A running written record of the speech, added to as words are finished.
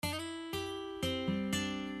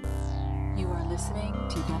listening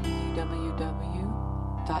to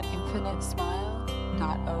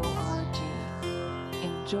www.infinitesmile.org.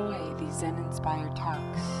 Enjoy these Zen-inspired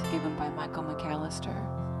talks given by Michael McAllister.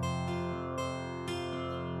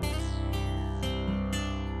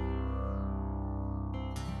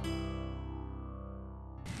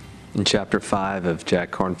 In Chapter 5 of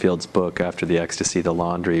Jack Kornfield's book, After the Ecstasy, the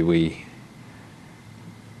Laundry, we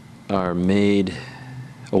are made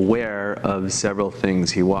aware of several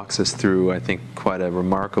things. He walks us through, I think, quite a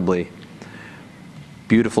remarkably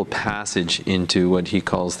beautiful passage into what he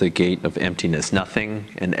calls the gate of emptiness, nothing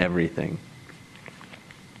and everything.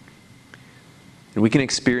 And we can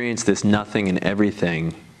experience this nothing and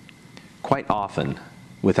everything quite often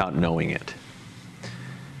without knowing it.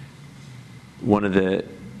 One of the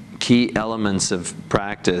key elements of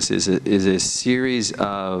practice is a series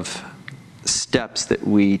of steps that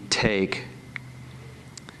we take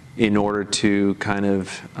in order to kind of,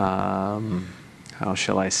 how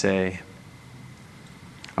shall I say,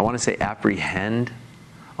 I want to say apprehend,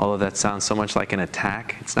 although that sounds so much like an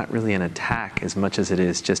attack. It's not really an attack as much as it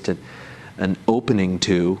is just an opening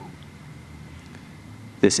to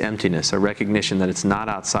this emptiness, a recognition that it's not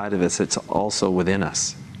outside of us, it's also within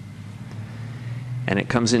us. And it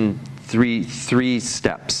comes in three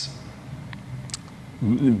steps.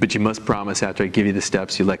 But you must promise after I give you the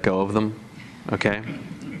steps, you let go of them, okay?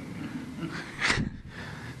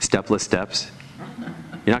 Stepless steps.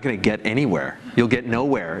 You're not going to get anywhere. You'll get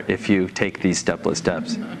nowhere if you take these stepless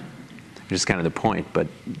steps, which is kind of the point. But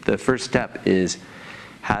the first step is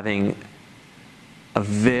having a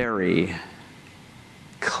very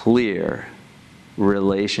clear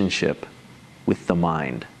relationship with the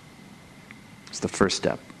mind. It's the first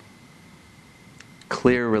step.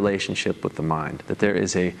 Clear relationship with the mind. That there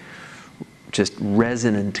is a just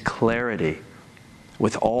resonant clarity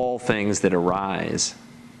with all things that arise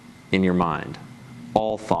in your mind.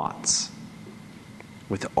 All thoughts.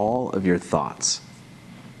 With all of your thoughts.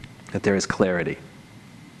 That there is clarity.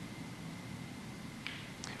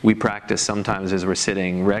 We practice sometimes as we're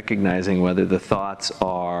sitting, recognizing whether the thoughts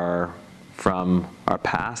are from our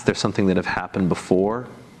past, they're something that have happened before,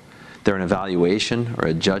 they're an evaluation or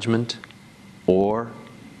a judgment, or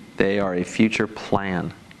they are a future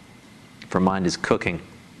plan. If our mind is cooking.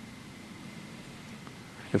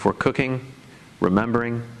 If we're cooking,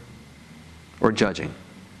 remembering, or judging,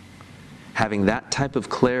 having that type of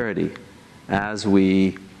clarity as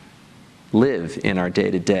we live in our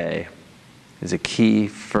day-to-day is a key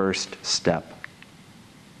first step.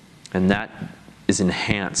 And that is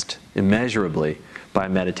enhanced immeasurably by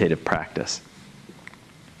meditative practice.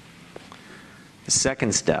 The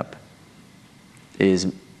second step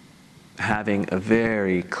is having a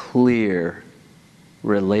very clear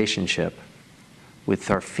relationship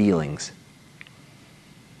with our feelings.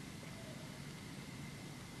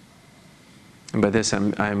 And by this,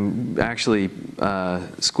 I'm actually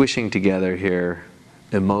squishing together here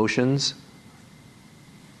emotions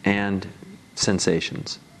and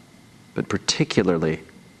sensations, but particularly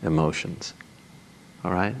emotions.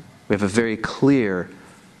 All right? We have a very clear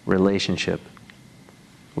relationship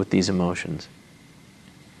with these emotions.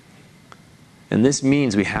 And this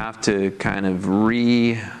means we have to kind of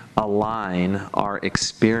realign our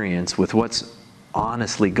experience with what's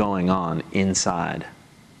honestly going on inside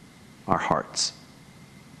our hearts.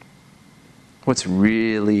 What's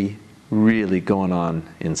really, really going on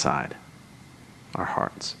inside our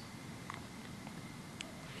hearts.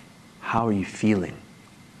 How are you feeling?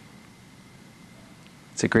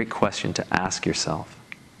 It's a great question to ask yourself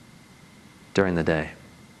during the day.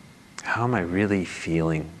 How am I really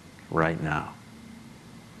feeling right now?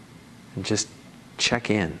 And just check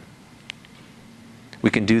in. We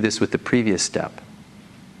can do this with the previous step.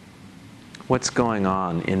 What's going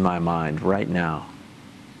on in my mind right now?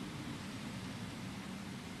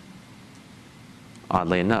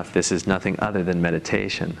 Oddly enough, this is nothing other than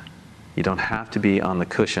meditation. You don't have to be on the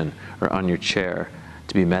cushion or on your chair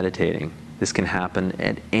to be meditating. This can happen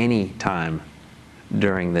at any time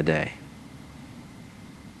during the day.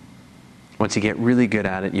 Once you get really good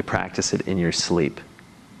at it, you practice it in your sleep,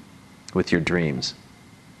 with your dreams.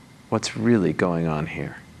 What's really going on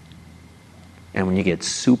here? And when you get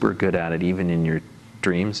super good at it, even in your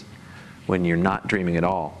dreams, when you're not dreaming at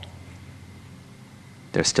all,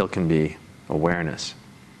 there still can be awareness.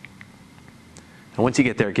 And once you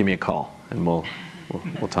get there, give me a call, and we'll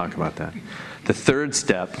talk about that. The third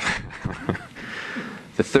step,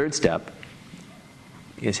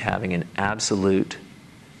 is having an absolute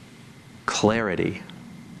clarity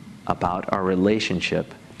about our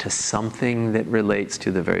relationship to something that relates to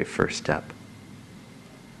the very first step.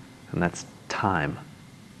 And that's time.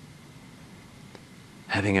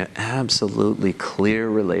 having an absolutely clear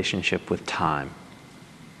relationship with time.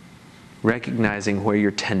 Recognizing where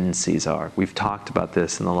your tendencies are. We've talked about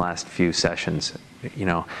this in the last few sessions. You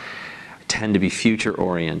know, I tend to be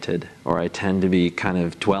future-oriented, or I tend to be kind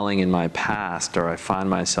of dwelling in my past, or I find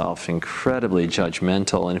myself incredibly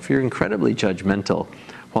judgmental. And if you're incredibly judgmental,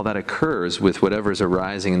 while that occurs with whatever's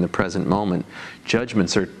arising in the present moment,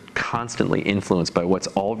 judgments are constantly influenced by what's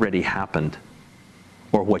already happened,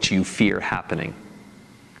 or what you fear happening.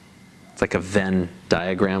 It's like a Venn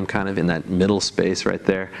diagram, kind of in that middle space right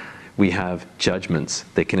there. We have judgments.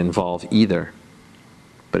 They can involve either,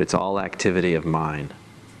 but it's all activity of mind.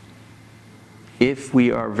 If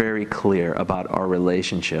we are very clear about our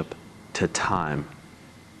relationship to time,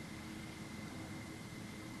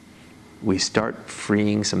 we start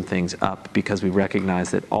freeing some things up because we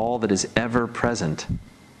recognize that all that is ever present,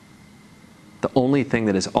 the only thing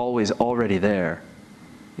that is always already there,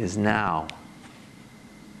 is now.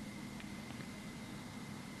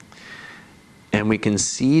 And we can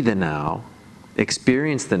see the now,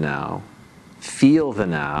 experience the now, feel the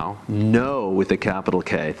now, know with a capital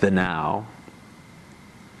K, the now,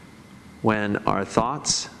 when our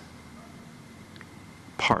thoughts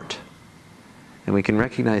part. And we can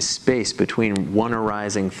recognize space between one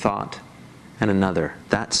arising thought and another.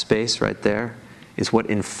 That space right there is what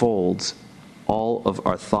enfolds all of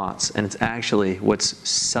our thoughts. And it's actually what's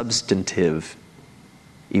substantive,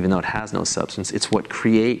 even though it has no substance. It's what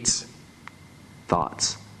creates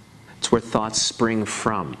thoughts. It's where thoughts spring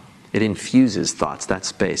from. It infuses thoughts, that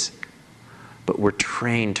space. But we're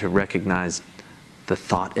trained to recognize the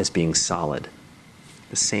thought as being solid.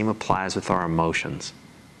 The same applies with our emotions.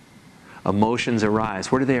 Emotions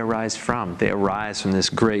arise. Where do they arise from? They arise from this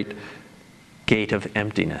great gate of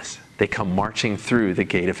emptiness. They come marching through the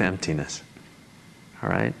gate of emptiness. All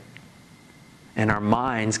right? And our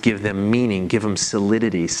minds give them meaning, give them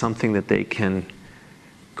solidity, something that they can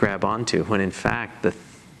grab onto, when in fact the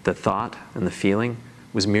thought and the feeling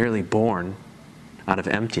was merely born out of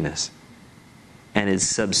emptiness and is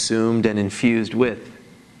subsumed and infused with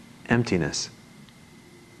emptiness.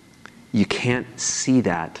 You can't see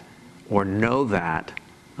that or know that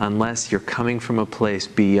unless you're coming from a place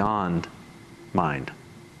beyond mind.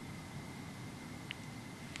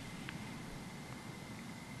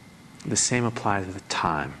 The same applies with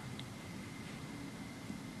time.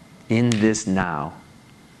 In this now,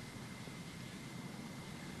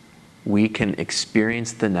 we can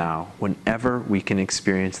experience the now whenever we can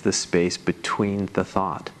experience the space between the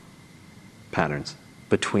thought patterns,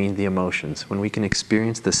 between the emotions, when we can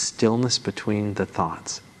experience the stillness between the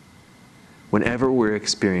thoughts. Whenever we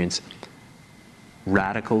experience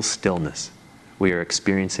radical stillness, we are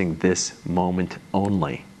experiencing this moment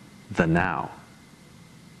only, the now.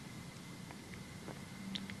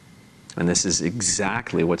 And this is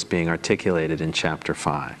exactly what's being articulated in chapter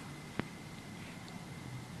 5.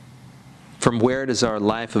 From where does our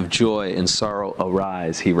life of joy and sorrow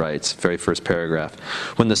arise, he writes, very first paragraph.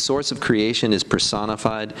 When the source of creation is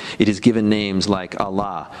personified, it is given names like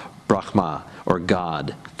Allah, Brahma, or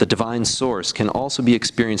God. The divine source can also be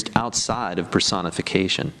experienced outside of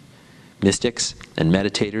personification. Mystics and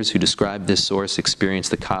meditators who describe this source experience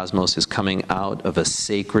the cosmos as coming out of a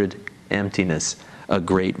sacred emptiness, a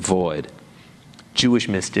great void. Jewish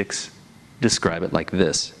mystics describe it like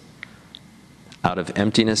this. Out of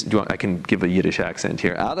emptiness, I can give a Yiddish accent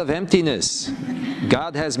here. Out of emptiness,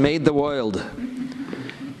 God has made the world.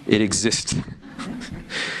 It exists.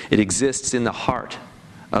 It exists in the heart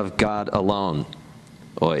of God alone.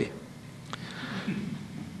 Oi.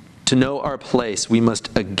 To know our place, we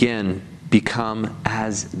must again become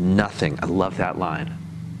as nothing. I love that line.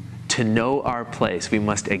 To know our place, we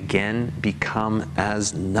must again become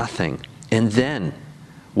as nothing. And then,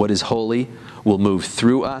 what is holy will move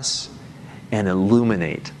through us and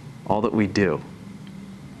illuminate all that we do.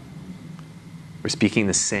 We're speaking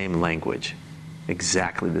the same language,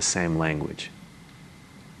 exactly the same language.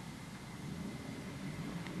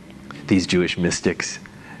 These Jewish mystics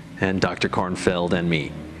and Dr. Kornfeld and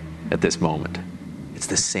me at this moment. It's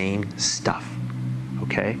the same stuff,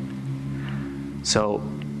 okay? So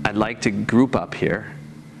I'd like to group up here,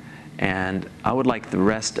 and I would like the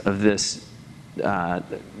rest of this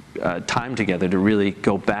time together to really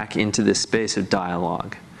go back into this space of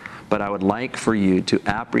dialogue. But I would like for you to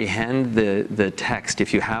apprehend the text,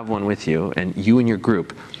 if you have one with you, and you and your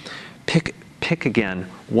group, pick again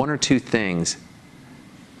one or two things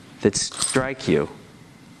that strike you,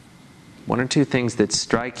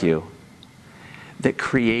 that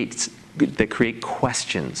create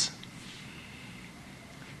questions.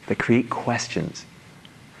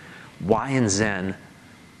 Why in Zen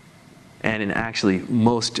And in actually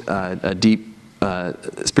most deep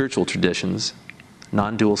spiritual traditions,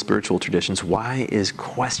 non-dual spiritual traditions, why is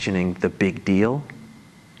questioning the big deal?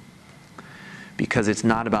 Because it's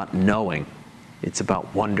not about knowing, it's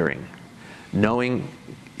about wondering. Knowing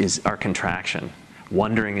is our contraction.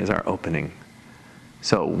 Wondering is our opening.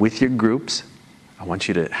 So with your groups, I want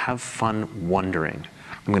you to have fun wondering.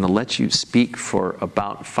 I'm going to let you speak for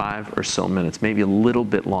about 5 or so minutes, maybe a little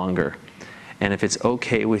bit longer. And if it's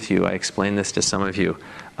okay with you, I explained this to some of you.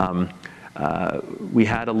 We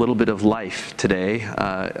had a little bit of life today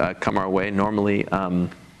come our way. Normally,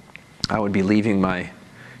 I would be leaving my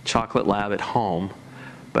chocolate lab at home,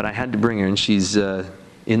 but I had to bring her, and she's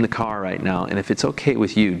in the car right now. And if it's okay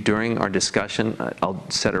with you, during our discussion, I'll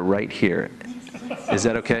set her right here. Is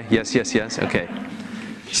that okay? Yes, yes, yes? Okay.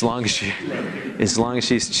 As long as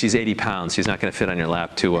she's 80 pounds, she's not going to fit on your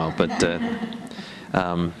lap too well. But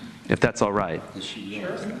if that's all right.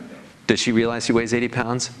 Does she realize she weighs 80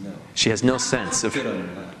 pounds? No. She has no sense of.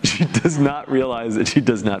 She does not realize that she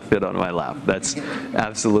does not fit on my lap. That's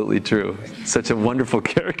absolutely true. Such a wonderful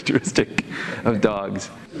characteristic of dogs.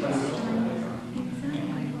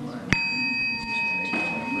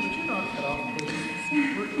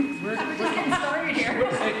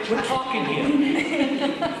 We're talking here.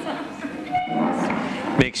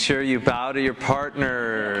 Make sure you bow to your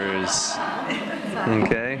partners.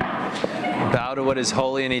 Okay? Bow to what is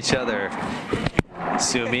holy in each other.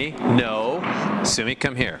 Sumi, no. Sumi,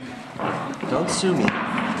 come here. Don't sue me.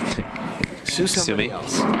 Sue somebody Sumi,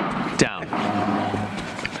 else. down.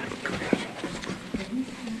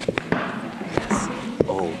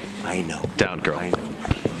 Oh, I know. Down, girl. I know.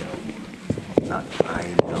 Not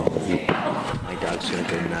I know. My dog's gonna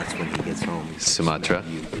go nuts when he gets home. He's Sumatra.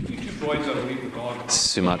 You two boys ought to leave the dog.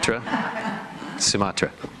 Sumatra.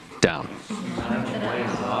 Sumatra. Down.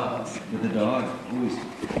 with the dog. Always.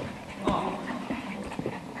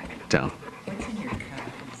 Down.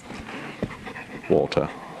 Walter.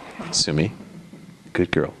 Sumi.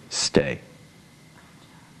 Good girl. Stay.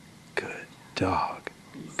 Good dog.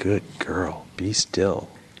 Good girl. Be still.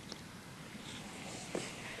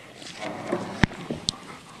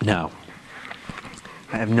 Now,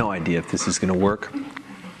 I have no idea if this is going to work,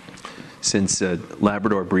 since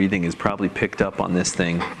Labrador breathing is probably picked up on this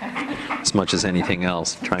thing as much as anything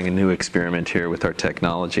else. Trying a new experiment here with our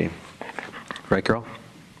technology. Right, girl?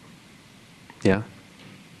 Yeah?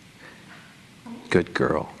 Good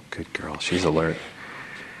girl. Good girl. She's alert.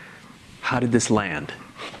 How did this land?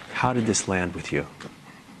 How did this land with you?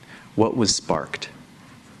 What was sparked?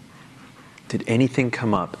 Did anything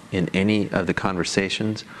come up in any of the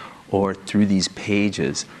conversations or through these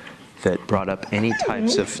pages that brought up any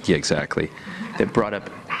types of, yeah, exactly, that brought up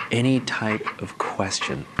any type of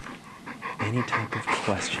question? Any type of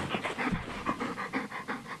question?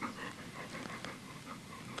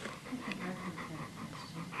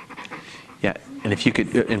 Yeah, and if you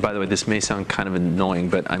could, and by the way, this may sound kind of annoying,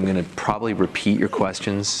 but I'm going to probably repeat your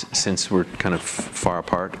questions since we're kind of far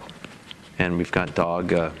apart and we've got dog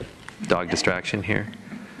distraction here.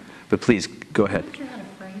 But please, go ahead. I'm not sure how to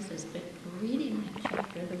phrase this, but reading that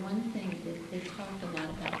chapter, the one thing that they talked a lot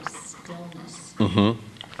about is stillness. Mm-hmm.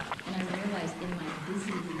 And I realized in my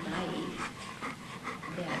busy life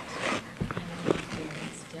that I'm very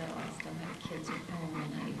still. I still have kids at home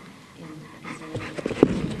and I'm in busy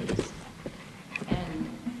activities. And,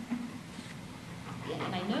 yeah,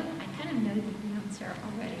 and I know, I kind of know the answer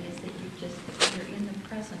already, is that you're in the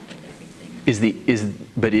present of everything.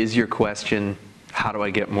 Is your question, how do I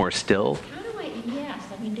get more still? How do I, yes,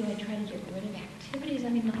 I mean, do I try to get rid of activities? I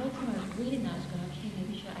mean, the whole time I was reading that, I was going, okay,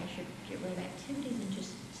 maybe I should get rid of activities and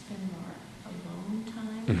just spend more alone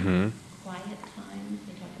time, Mm-hmm. quiet time.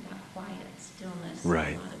 They talk about quiet, stillness,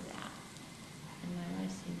 Right. a lot of that. And my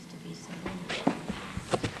life seems to be so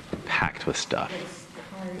Packed with stuff. it's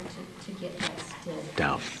hard to get that still.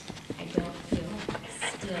 Down. I don't feel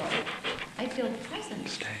still. I feel present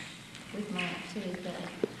Stay. with my activities, but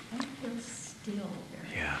I don't feel still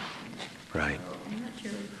very Yeah. often. Right. So I'm not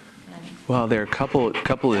sure. Well, there are a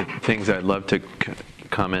couple of things I'd love to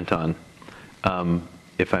comment on,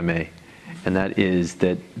 if I may. And that is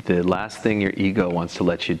that the last thing your ego wants to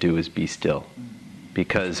let you do is be still.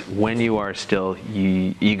 Because when you are still,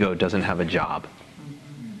 ego doesn't have a job.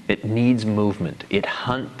 It needs movement. It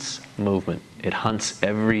hunts movement. It hunts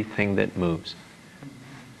everything that moves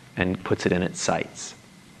and puts it in its sights.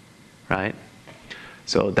 Right?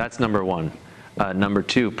 So that's number one. Number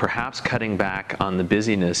two, perhaps cutting back on the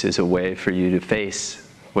busyness is a way for you to face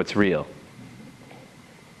what's real.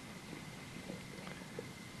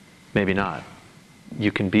 Maybe not.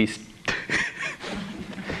 You can be...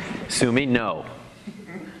 Sumi, no.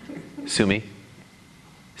 Sumi,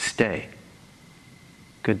 stay.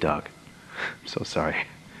 Good dog. I'm so sorry.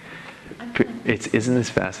 Isn't this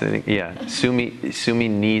fascinating? Yeah, Sumi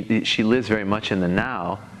she lives very much in the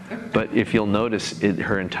now, but if you'll notice,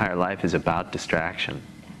 her entire life is about distraction.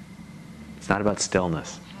 It's not about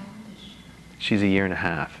stillness. She's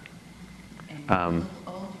 1.5 years.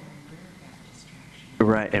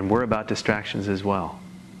 Right, and we're about distractions as well.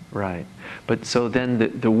 Right. But so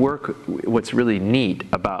then the work, what's really neat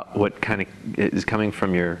about what kind of is coming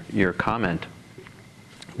from your comment,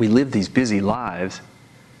 we live these busy lives.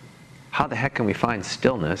 How the heck can we find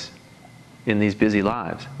stillness in these busy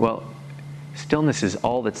lives? Well, stillness is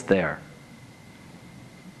all that's there.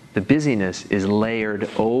 The busyness is layered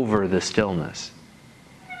over the stillness.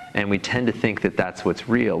 And we tend to think that that's what's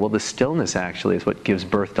real. Well, the stillness actually is what gives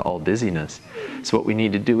birth to all busyness. So what we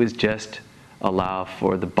need to do is just allow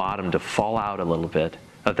for the bottom to fall out a little bit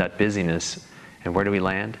of that busyness. And where do we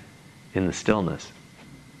land? In the stillness.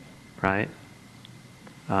 Right?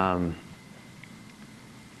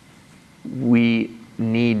 We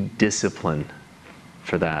need discipline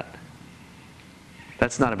for that.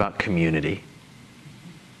 That's not about community.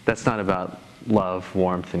 That's not about love,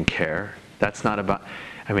 warmth, and care. That's not about,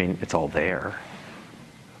 I mean, it's all there.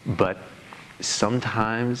 But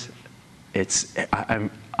sometimes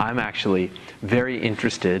I'm actually very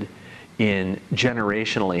interested in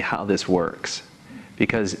generationally how this works.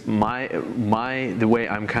 Because the way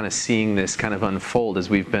I'm kind of seeing this kind of unfold as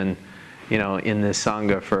we've been, in this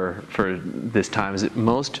Sangha for this time, is that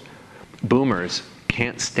most boomers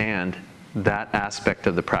can't stand that aspect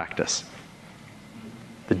of the practice.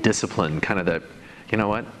 The discipline, kind of the, you know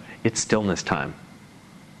what, it's stillness time.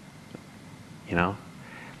 And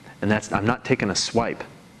I'm not taking a swipe,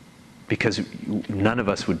 because none of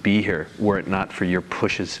us would be here were it not for your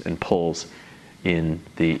pushes and pulls in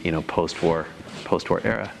the post-war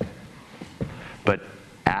era. But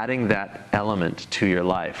adding that element to your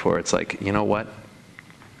life where it's like, you know what?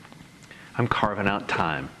 I'm carving out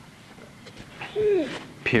time.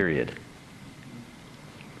 Period.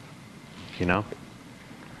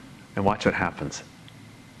 And watch what happens.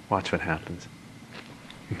 Watch what happens.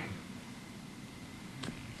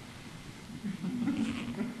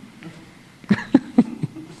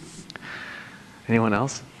 Anyone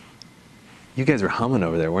else? You guys were humming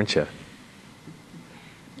over there, weren't you?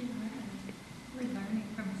 We're learning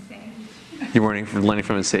from Sage. You're learning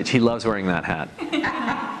from Sage. He loves wearing that hat.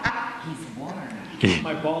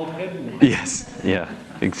 My bald head. Yes. Yeah.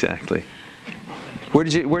 Exactly. Where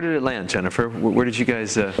did it land, Jennifer? Where did you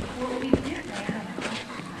guys? Well, we did land on,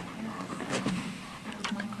 that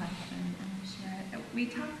was my question. We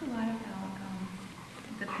talked a lot about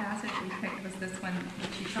the passage we picked was this one,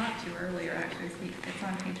 which you talked to earlier, actually. It's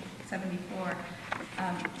on page 74,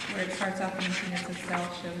 where it starts off, the emptiness of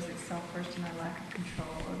self shows itself first in our lack of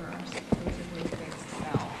control over our supposedly fixed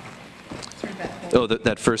self. Sort of that whole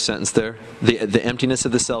that first sentence there. The emptiness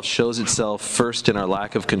of the self shows itself first in our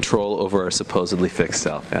lack of control over our supposedly fixed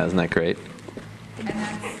self. Yeah, isn't that great? And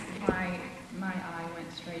that's why my eye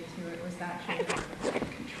went straight to it, was actually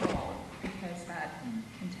control, because that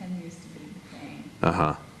continues to be the thing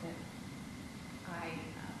Uh-huh. that I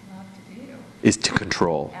love to do. Is to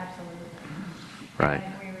control. Absolutely. Right.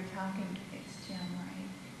 And we were talking, it's Jim, right?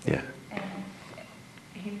 Yeah. And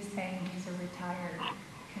he was saying he's a retired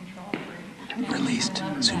control freak. Released.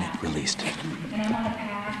 And I love Soon that. released. And I'm on a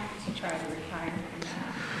path to try to retire from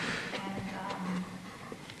that.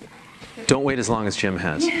 And Don't wait as long as Jim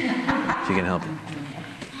has, if you can help it.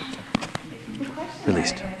 the question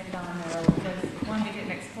Released. I ended on there was one that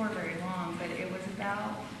didn't explore very long, but it was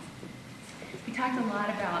about, we talked a lot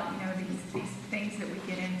about, these things that we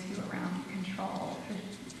get into around control.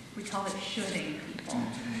 We call it shoulding people.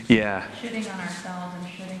 Yeah. Shoulding on ourselves and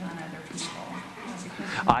shoulding on other people. Because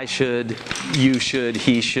I should, you should,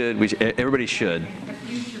 he should, everybody should. the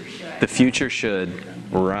future should. The future should.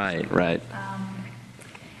 Right.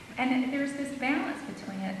 And there's this balance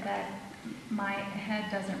between it that my head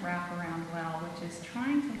doesn't wrap around well, which is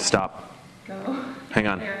trying to let Stop. go. Hang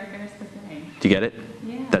on. There's the thing. Do you get it?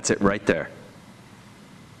 Yeah. That's it right there.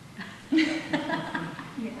 Yeah, I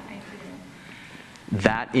do.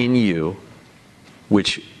 That in you,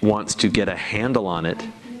 which wants to get a handle on it, I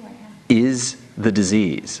feel I have is the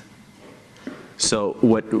disease. So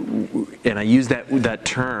and I use that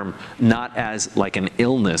term not as like an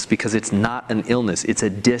illness, because it's not an illness, it's a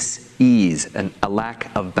dis-ease, a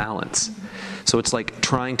lack of balance. So it's like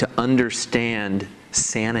trying to understand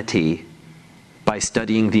sanity by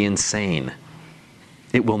studying the insane.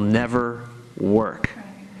 It will never work.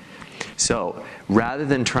 So rather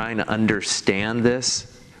than trying to understand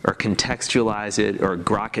this, or contextualize it or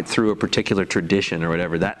grok it through a particular tradition or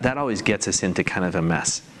whatever. That always gets us into kind of a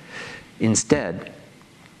mess. Instead,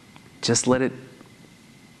 just let it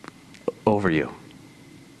over you.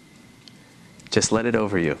 Just let it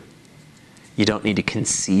over you. You don't need to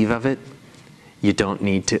conceive of it. You don't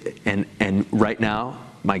need to, and right now,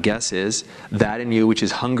 my guess is, that in you which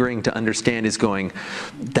is hungering to understand is going,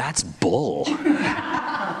 that's bull.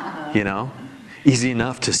 You know? Easy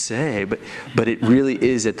enough to say, but it really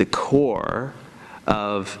is at the core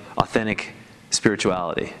of authentic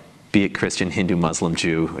spirituality, be it Christian, Hindu, Muslim,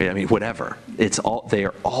 Jew, I mean, whatever. They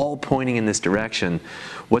are all pointing in this direction.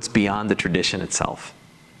 What's beyond the tradition itself?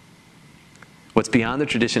 What's beyond the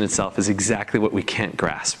tradition itself is exactly what we can't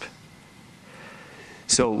grasp.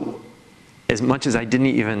 So, as much as I didn't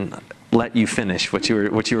even let you finish what you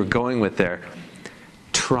were going with there,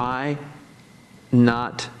 try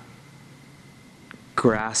not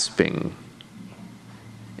grasping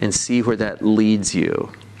and see where that leads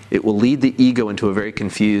you. It will lead the ego into a very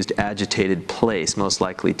confused, agitated place, most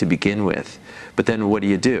likely to begin with. But then what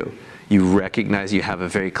do? You recognize you have a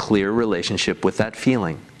very clear relationship with that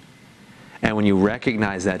feeling. And when you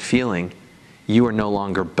recognize that feeling, you are no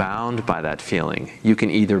longer bound by that feeling. You can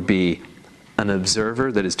either be an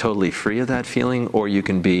observer that is totally free of that feeling, or you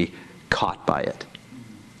can be caught by it.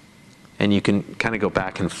 And you can kind of go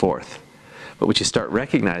back and forth. But what you start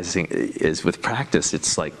recognizing is, with practice,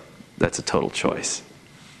 it's like, that's a total choice.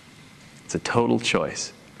 It's a total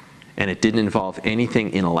choice. And it didn't involve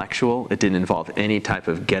anything intellectual. It didn't involve any type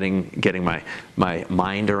of getting my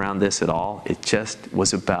mind around this at all. It just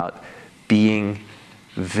was about being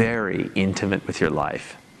very intimate with your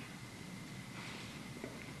life.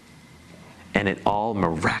 And it all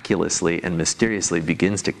miraculously and mysteriously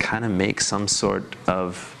begins to kind of make some sort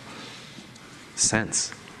of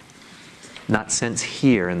sense. Not sense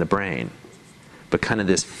here in the brain, but kind of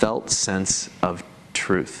this felt sense of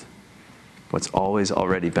truth. What's always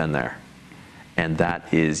already been there. And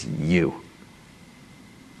that is you.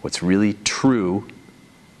 What's really true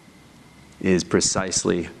is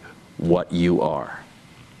precisely what you are.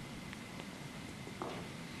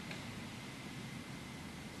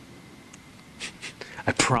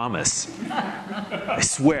 I promise. I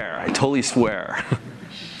swear. I totally swear.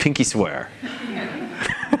 Pinky swear.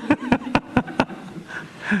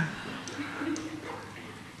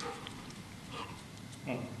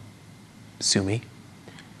 Sumi,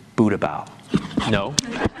 Buddha bow. No,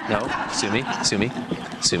 Sumi,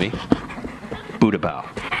 Buddha bow.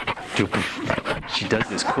 She does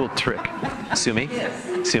this cool trick. Sumi,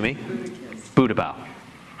 Buddha bow.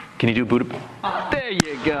 Can you do Buddha bow? There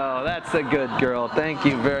you go. That's a good girl. Thank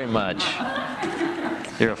you very much.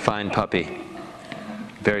 You're a fine puppy.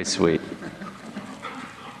 Very sweet.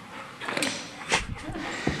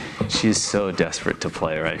 She's so desperate to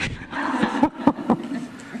play, right?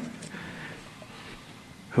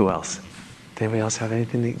 Who else? Did anybody else have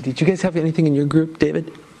anything? Did you guys have anything in your group,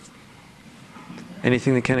 David?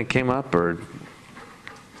 Anything that kind of came up, or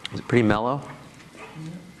was it pretty mellow?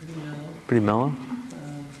 Yeah, pretty mellow.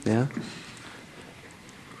 Yeah?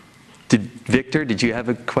 Victor, did you have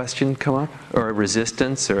a question come up? Or a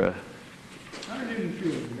resistance, or a... I didn't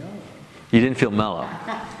feel mellow. You didn't feel mellow?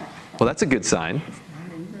 Well, that's a good sign.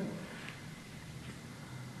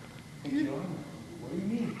 What do you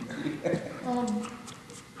mean?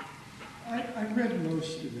 I read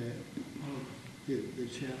most of it, the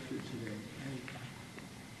chapter today.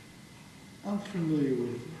 I'm familiar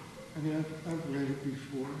with it. I mean, I've read it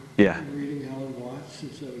before. Yeah. I've been reading Alan Watts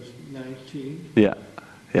since I was 19. Yeah.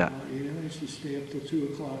 You know, I used to stay up till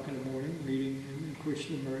 2 o'clock in the morning reading him and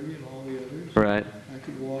Krishnamurti and all the others. Right. I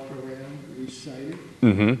could walk around, recite it.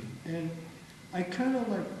 Mm-hmm. And I kind of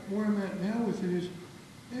like, where I'm at now with it is,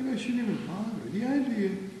 maybe I shouldn't even bother. The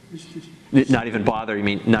idea is just... Not even bother, you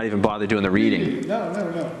mean not even bother doing the reading?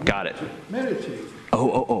 No. Got it. Meditate.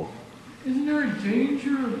 Oh. Isn't there a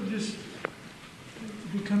danger of just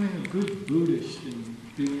becoming a good Buddhist and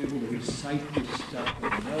being able to recite this stuff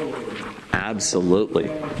and know it? Absolutely.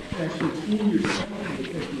 Actually fool yourself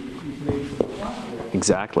because you've made some progress.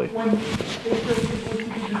 Exactly. When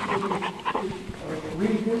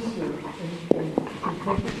read this and take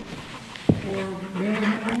it, or mail it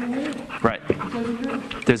away. Right. It doesn't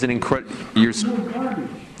matter. There's an incredible... No garbage.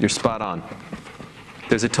 You're spot on.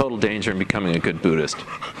 There's a total danger in becoming a good Buddhist.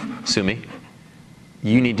 Sumi,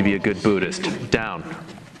 you need to be a good Buddhist. Down.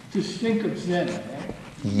 Just think of Zen, right?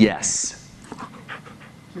 Yes.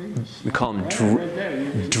 We call them Right there,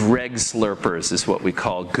 you- dreg slurpers is what we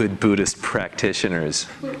call good Buddhist practitioners.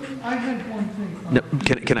 But I had one thing. No,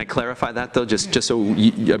 can I clarify that though? Just so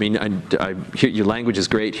you, I mean, I hear your language is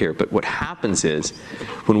great here, but what happens is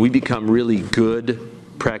when we become really good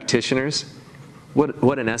practitioners,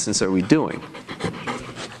 what in essence are we doing?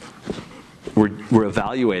 We're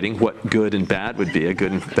evaluating what good and bad would be, a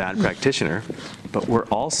good and bad practitioner, but we're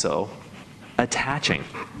also attaching,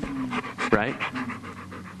 right?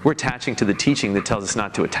 We're attaching to the teaching that tells us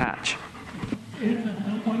not to attach.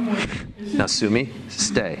 One more. Is Now, it Sumi,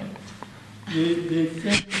 stay. the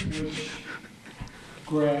thing which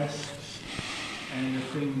grasps and the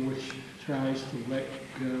thing which tries to let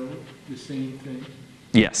go the same thing?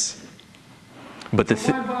 Yes. But the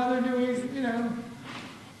Why bother doing, you know?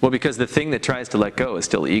 well, because the thing that tries to let go is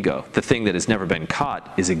still ego. The thing that has never been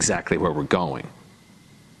caught is exactly where we're going.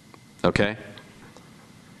 Okay?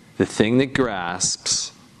 The thing that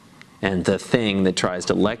grasps and the thing that tries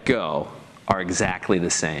to let go are exactly the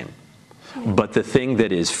same. But the thing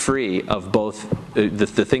that is free of both, the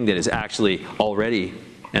thing that is actually already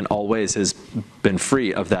and always has been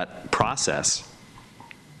free of that process,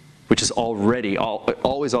 which is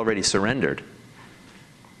always already surrendered,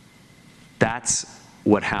 that's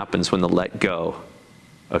what happens when the let go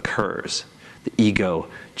occurs. The ego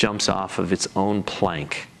jumps off of its own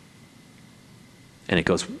plank and it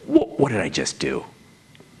goes, what did I just do?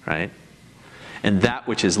 Right? And that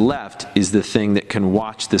which is left is the thing that can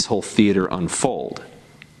watch this whole theater unfold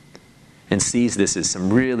and sees this as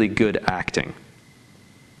some really good acting.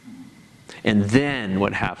 And then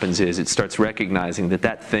what happens is it starts recognizing that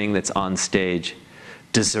that thing that's on stage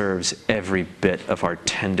deserves every bit of our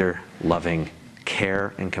tender, loving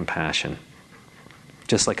care and compassion.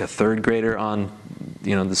 Just like a third grader on,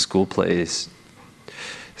 the school plays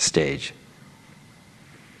stage.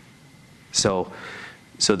 So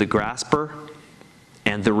the grasper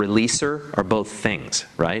and the releaser are both things,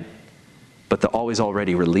 right? But the always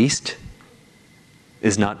already released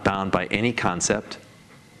is not bound by any concept.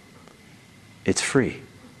 It's free,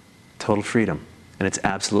 total freedom, and it's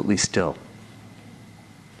absolutely still.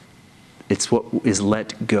 It's what is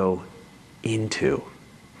let go into.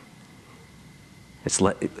 It's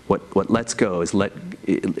what lets go is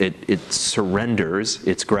it surrenders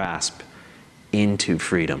its grasp into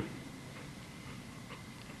freedom.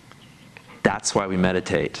 That's why we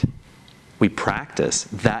meditate. We practice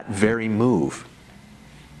that very move.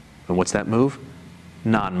 And what's that move?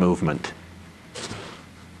 Non-movement.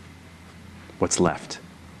 What's left?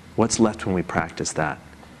 What's left when we practice that?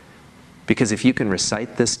 Because if you can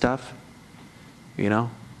recite this stuff,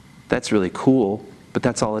 that's really cool, but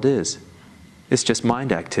that's all it is. It's just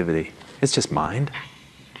mind activity. It's just mind.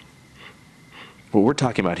 What we're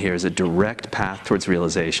talking about here is a direct path towards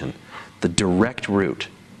realization, the direct route,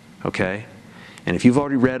 okay? And if you've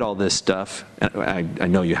already read all this stuff, I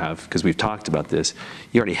know you have because we've talked about this,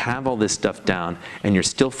 you already have all this stuff down and you're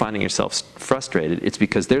still finding yourself frustrated, it's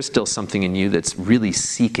because there's still something in you that's really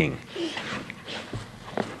seeking.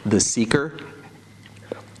 The seeker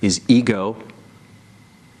is ego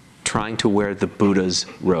trying to wear the Buddha's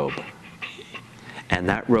robe. And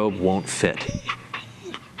that robe won't fit.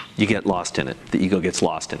 You get lost in it. The ego gets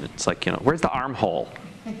lost in it. It's like, where's the armhole?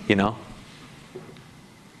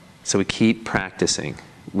 So we keep practicing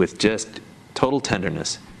with just total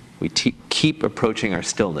tenderness. We keep approaching our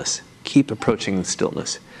stillness. Keep approaching the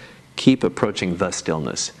stillness. Keep approaching the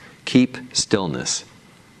stillness. Keep stillness.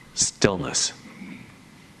 Stillness.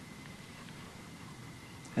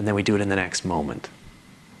 And then we do it in the next moment.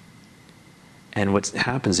 And what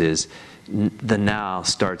happens is the now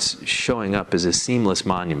starts showing up as a seamless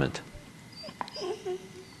monument.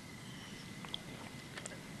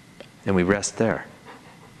 And we rest there.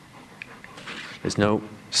 There's no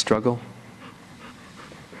struggle.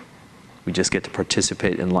 We just get to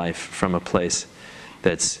participate in life from a place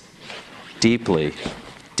that's deeply,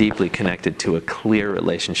 deeply connected to a clear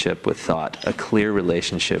relationship with thought, a clear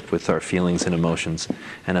relationship with our feelings and emotions,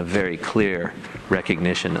 and a very clear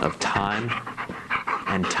recognition of time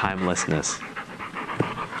and timelessness.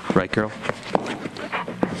 Right, girl?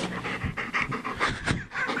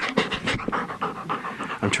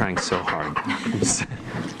 I'm trying so hard.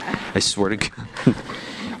 I swear to God,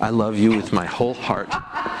 I love you with my whole heart.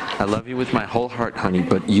 I love you with my whole heart, honey,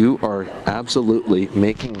 but you are absolutely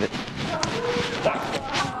making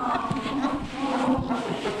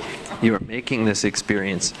you are making this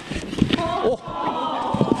experience.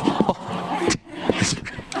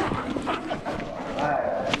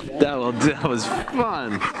 That was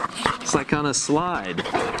fun. It's like on a slide.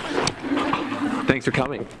 Thanks for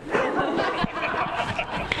coming.